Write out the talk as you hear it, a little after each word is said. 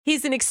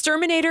He's an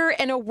exterminator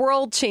and a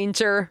world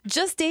changer.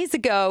 Just days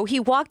ago, he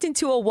walked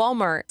into a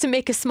Walmart to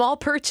make a small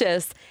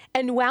purchase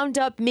and wound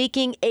up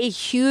making a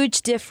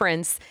huge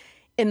difference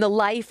in the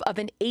life of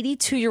an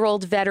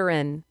 82-year-old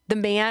veteran, the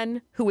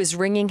man who was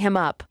ringing him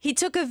up. He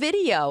took a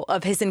video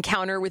of his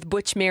encounter with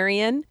Butch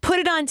Marion, put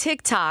it on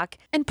TikTok,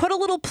 and put a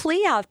little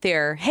plea out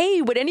there.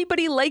 Hey, would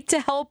anybody like to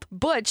help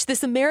Butch,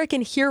 this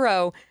American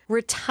hero,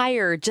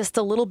 retire just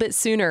a little bit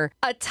sooner?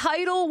 A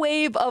tidal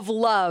wave of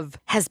love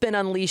has been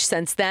unleashed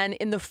since then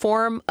in the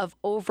form of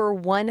over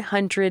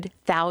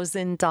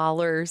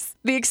 $100,000.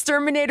 The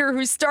exterminator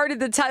who started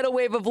the tidal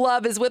wave of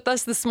love is with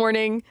us this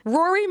morning.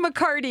 Rory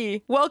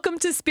McCarty, welcome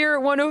to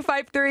Spirit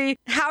 105.3.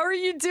 How are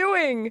you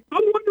doing?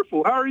 I'm wonderful.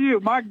 How are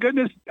you? My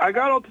goodness, I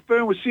got off the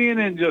phone with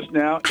CNN just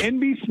now,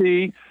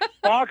 NBC,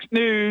 Fox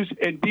News,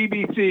 and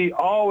BBC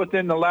all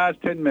within the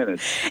last 10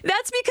 minutes.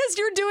 That's because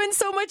you're doing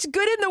so much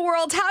good in the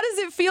world. How does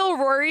it feel,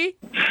 Rory?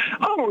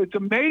 Oh, it's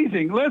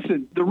amazing.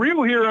 Listen, the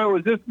real hero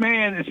is this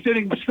man is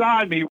sitting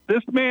beside me.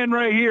 This man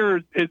right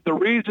here is the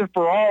reason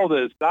for all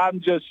this. I'm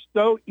just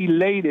so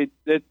elated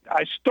that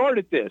I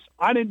started this.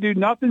 I didn't do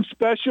nothing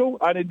special.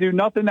 I didn't do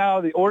nothing out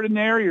of the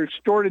ordinary or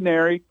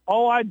extraordinary.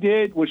 All I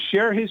did was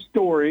share his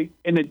story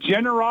and the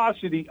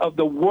generosity of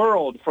the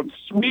world, from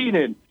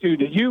Sweden to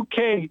the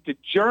UK to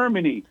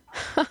Germany,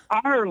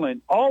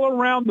 Ireland, all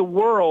around the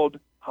world,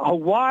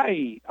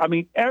 Hawaii,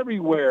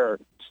 everywhere,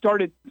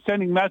 started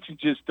sending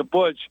messages to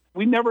Butch.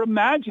 We never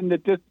imagined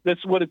that this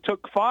would have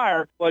took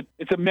fire, but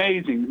it's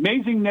amazing.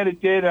 Amazing that it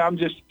did. I'm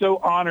just so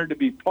honored to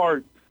be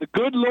part. The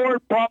good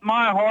Lord brought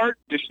my heart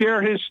to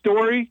share his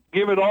story,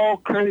 give it all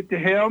credit to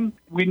him.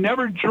 We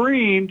never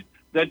dreamed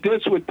that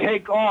this would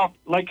take off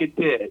like it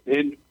did.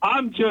 And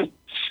I'm just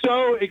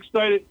so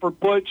excited for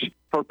Butch,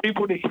 for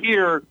people to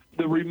hear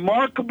the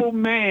remarkable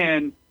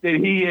man that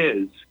he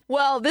is.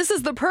 Well, this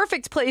is the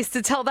perfect place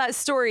to tell that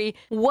story.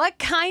 What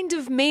kind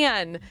of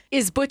man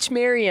is Butch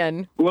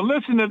Marion? Well,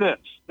 listen to this.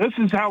 This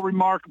is how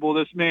remarkable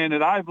this man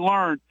that I've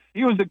learned.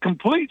 He was a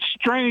complete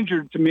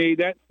stranger to me.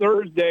 That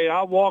Thursday,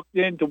 I walked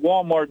into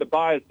Walmart to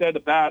buy a set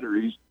of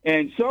batteries,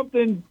 and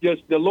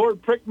the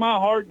Lord pricked my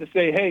heart to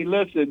say, hey,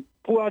 listen,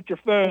 pull out your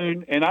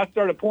phone, and I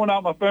started pulling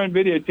out my phone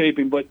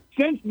videotaping. But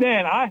since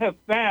then, I have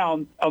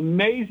found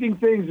amazing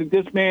things that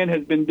this man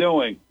has been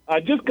doing. I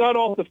just got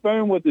off the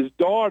phone with his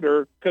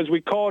daughter because we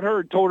called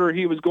her and told her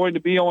he was going to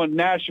be on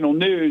national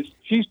news.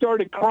 She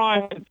started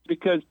crying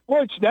because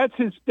Butch, that's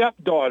his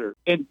stepdaughter.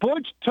 And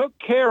Butch took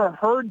care of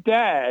her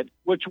dad,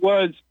 which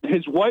was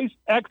his wife's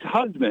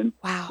ex-husband.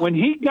 Wow. When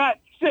he got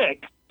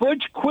sick,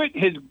 Butch quit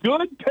his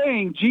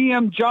good-paying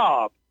GM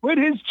job, quit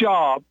his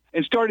job,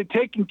 and started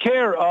taking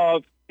care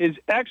of his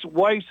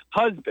ex-wife's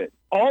husband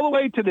all the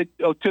way to the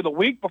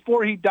week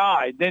before he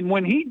died. Then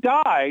when he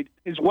died,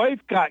 his wife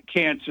got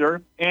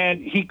cancer,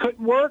 and he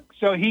couldn't work,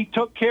 so he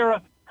took care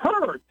of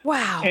her.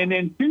 Wow. And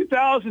in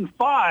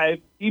 2005,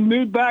 he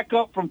moved back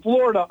up from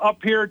Florida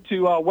up here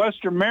to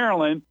Western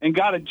Maryland and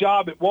got a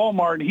job at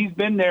Walmart, and he's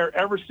been there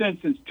ever since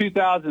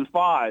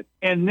 2005.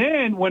 And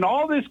then when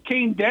all this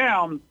came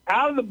down,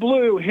 out of the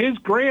blue, his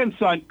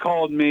grandson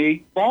called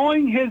me,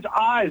 bawling his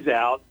eyes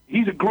out.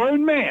 He's a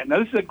grown man. Now,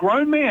 this is a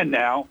grown man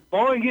now,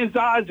 bawling his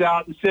eyes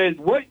out and says,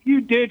 what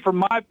you did for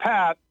my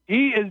pap,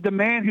 he is the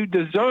man who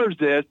deserves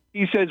this.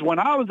 He says, when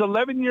I was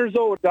 11 years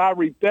old, I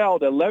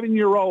rebelled.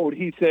 11-year-old,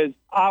 he says,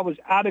 I was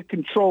out of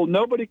control.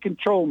 Nobody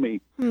controlled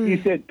me.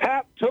 He said,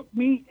 Pap took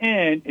me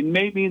in and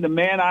made me the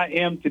man I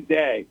am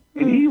today.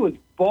 And he was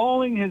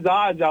bawling his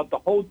eyes out the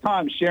whole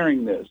time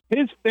sharing this.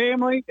 His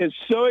family is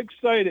so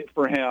excited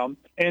for him.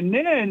 And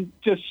then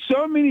just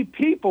so many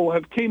people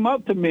have came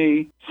up to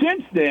me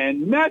since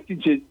then,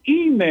 messages,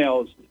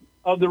 emails,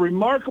 of the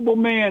remarkable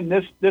man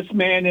this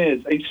man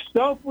is. A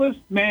selfless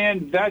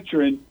man,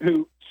 veteran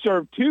who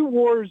served two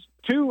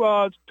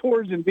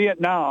tours in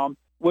Vietnam,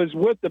 was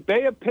with the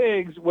Bay of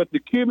Pigs with the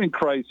Cuban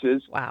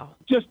crisis. Wow.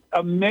 Just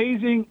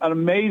an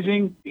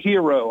amazing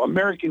hero,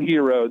 American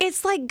hero.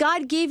 It's like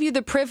God gave you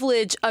the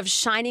privilege of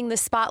shining the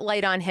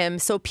spotlight on him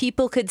so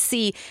people could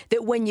see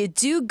that when you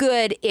do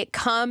good, it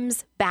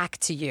comes back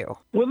to you.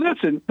 Well,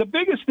 listen, the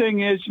biggest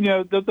thing is,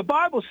 the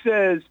Bible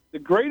says the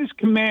greatest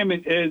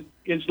commandment is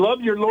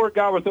love your Lord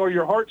God with all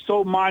your heart,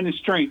 soul, mind, and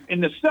strength.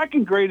 And the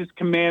second greatest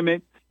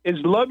commandment is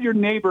love your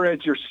neighbor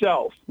as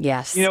yourself.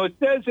 Yes. It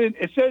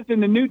says in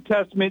the New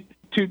Testament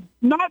to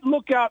not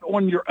look out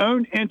on your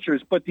own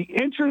interests, but the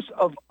interests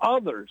of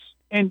others,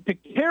 and to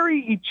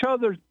carry each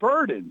other's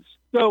burdens.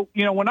 So,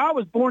 when I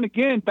was born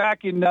again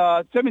back in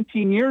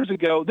 17 years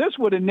ago, this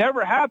would have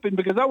never happened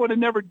because I would have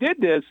never did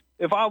this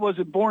if I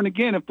wasn't born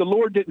again, if the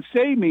Lord didn't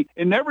save me.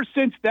 And ever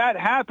since that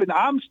happened,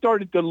 I'm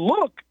started to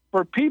look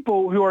for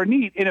people who are in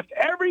need. And if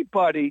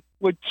everybody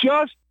would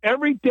just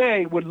every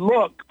day would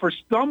look for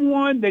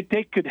someone that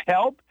they could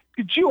help,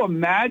 Could you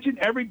imagine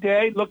every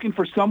day looking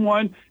for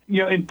someone,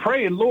 and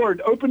praying,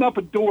 Lord, open up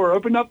a door,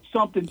 open up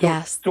something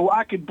so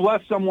I could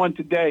bless someone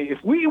today?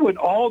 If we would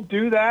all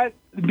do that,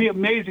 it'd be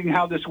amazing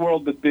how this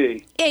world would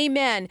be.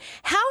 Amen.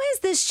 How has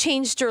this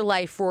changed your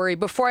life, Rory?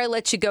 Before I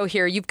let you go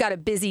here, you've got a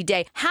busy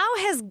day. How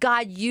has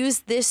God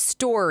used this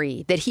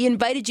story that he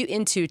invited you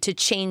into to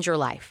change your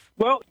life?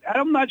 Well,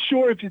 I'm not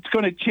sure if it's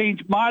going to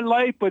change my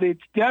life, but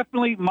it's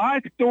definitely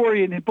my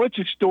story and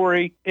Butch's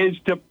story is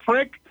to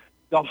prick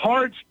the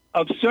hearts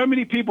of so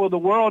many people in the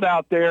world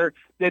out there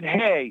that,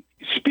 hey,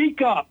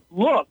 speak up,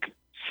 look,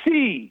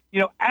 see,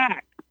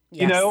 act.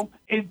 Yes.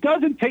 It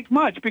doesn't take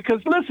much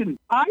because, listen,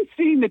 I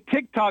seen the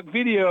TikTok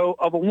video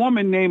of a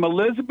woman named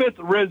Elizabeth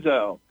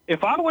Rizzo.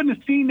 If I wouldn't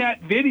have seen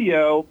that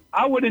video,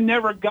 I would have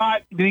never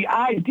got the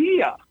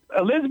idea.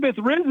 Elizabeth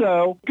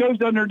Rizzo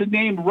goes under the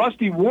name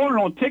Rusty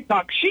Warren on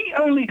TikTok. She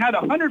only had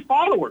 100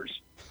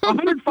 followers,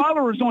 100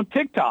 followers on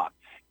TikTok.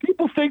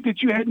 People think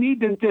that you need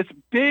this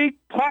big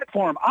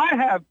platform. I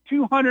have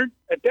 200.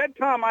 At that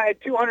time, I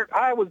had 200.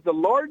 I was the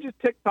largest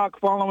TikTok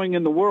following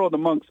in the world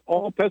amongst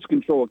all pest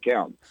control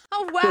accounts.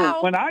 Oh, wow.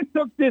 So when I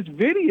took this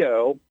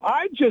video,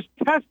 I just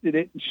tested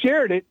it and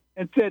shared it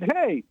and said,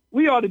 hey,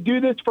 we ought to do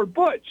this for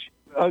Butch.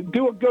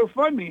 Do a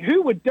GoFundMe.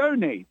 Who would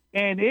donate?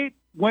 And it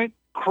went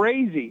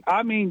crazy.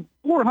 I mean,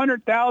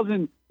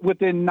 400,000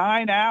 within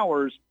 9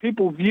 hours,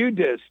 people viewed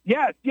this.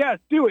 Yes,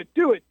 do it.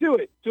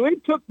 So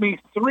it took me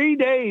 3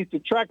 days to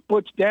track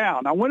Butch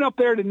down. I went up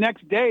there the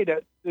next day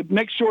to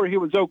make sure he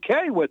was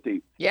okay with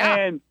him. Yeah.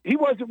 And he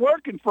wasn't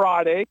working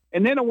Friday.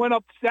 And then I went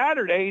up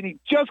Saturday, and he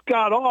just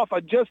got off. I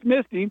just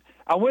missed him.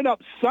 I went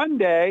up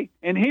Sunday,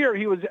 and here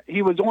he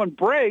was on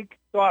break.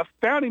 So I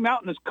found him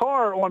out in his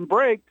car on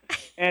break,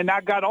 and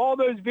I got all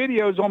those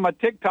videos on my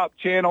TikTok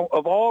channel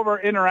of all of our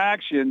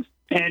interactions.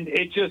 And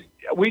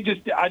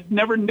I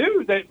never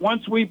knew that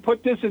once we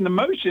put this into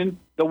motion,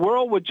 the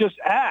world would just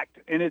act.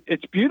 And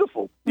it's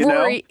beautiful.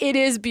 Rory, it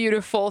is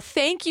beautiful.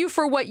 Thank you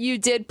for what you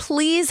did.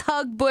 Please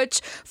hug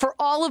Butch for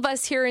all of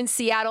us here in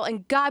Seattle.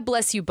 And God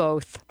bless you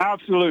both.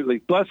 Absolutely.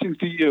 Blessings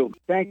to you.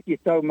 Thank you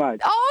so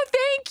much. Oh,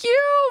 thank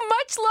you.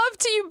 Much love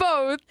to you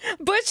both.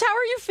 Butch, how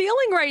are you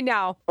feeling right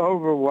now?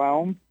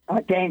 Overwhelmed.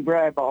 I can't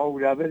grab a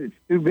hold of it. It's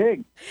too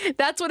big.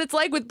 That's what it's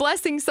like with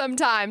blessings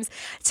sometimes.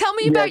 Tell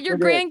me about your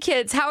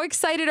grandkids. How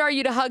excited are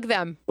you to hug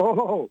them?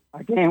 Oh,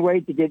 I can't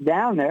wait to get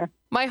down there.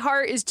 My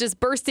heart is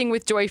just bursting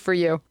with joy for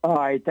you. All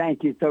right.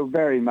 Thank you so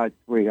very much,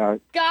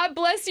 sweetheart. God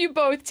bless you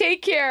both.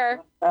 Take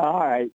care. All right.